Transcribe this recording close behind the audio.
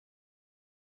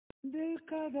दिल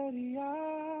का दरिया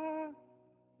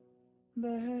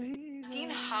बह ही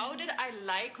How did I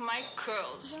like my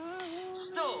curls?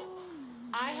 So,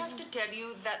 I have to tell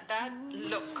you that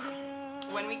look,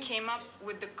 when we came up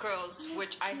with the curls,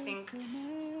 which I think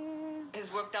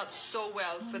has worked out so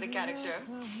well for the character,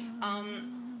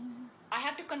 I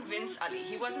had to convince Ali.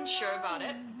 He wasn't sure about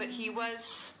it, but he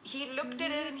looked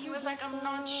at it and he was like, I'm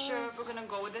not sure if we're gonna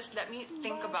go with this, let me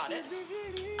think about it.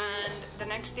 And the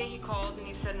next day he called and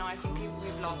he said, no, I think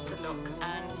we've lost the look.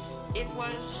 And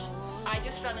I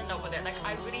just fell in love with it. Like,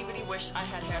 I really, really wish I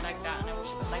had hair like that, and I wish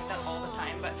it was like that all the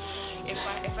time. But if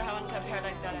I haven't have hair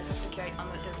like that, I'd have to carry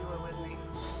Amit everywhere with me.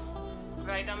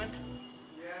 Right, Amit?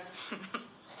 Yes.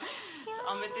 So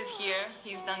Amit is here.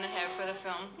 He's done the hair for the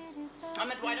film.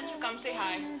 Amit, why don't you come say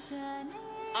hi?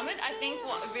 Amit, I think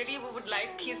really we would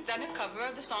like, he's done a cover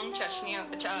of the song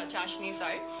Chashni,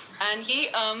 sorry. And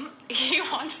he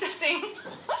wants to sing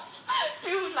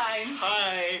 2 lines.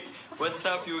 Hi. What's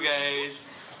up, you guys?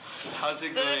 How's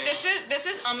it So going? this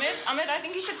is Amit. Amit, I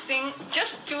think you should sing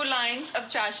just 2 lines of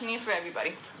Chashni for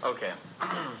everybody. Okay.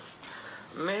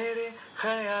 मेरे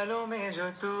ख्यालों में जो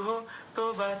तू हो तो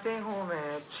बातें हूँ मैं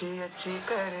अच्छी अच्छी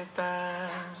करता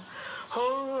हो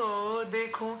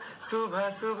देखूं सुबह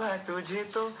सुबह तुझे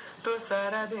तो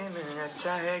सारा दिन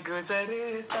अच्छा है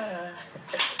गुजरता.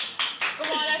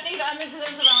 Come on, I think Amit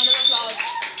deserves a round of applause.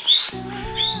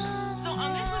 So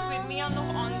Amit was with me on the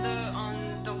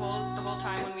whole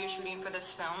time when we were shooting for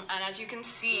this film, and as you can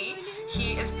see,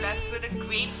 he is blessed with a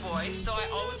great voice. So I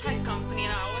always had company,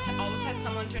 and I always had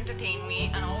someone to entertain me,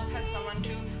 and I always had someone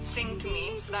to sing to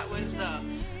me. So that was a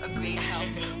great help.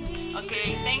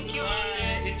 Okay, thank you.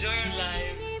 Bye. Enjoy your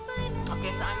life.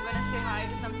 Okay, so I'm gonna say hi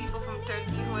to some people from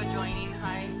Turkey who are joining.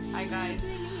 Hi guys.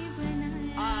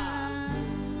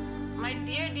 My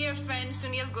dear friend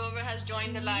Sunil Grover has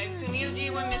joined the live. Sunil ji,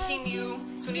 we're missing you.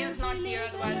 Sunil's not here,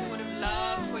 otherwise I would have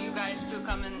loved for you guys to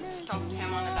come and talk to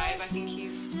him on the live. I think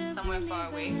he's somewhere far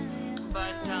away.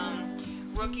 But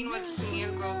working with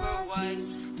Sunil Grover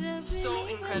was so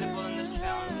incredible in this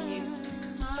film. He's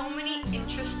so many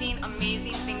interesting,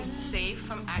 amazing things to say,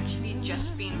 from actually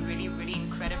just being really, really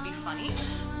incredibly funny.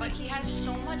 But he has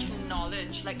so much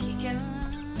knowledge. Like, he can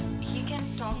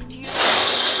talk to you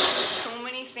so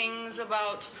many things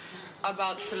about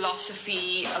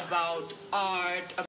philosophy, about art,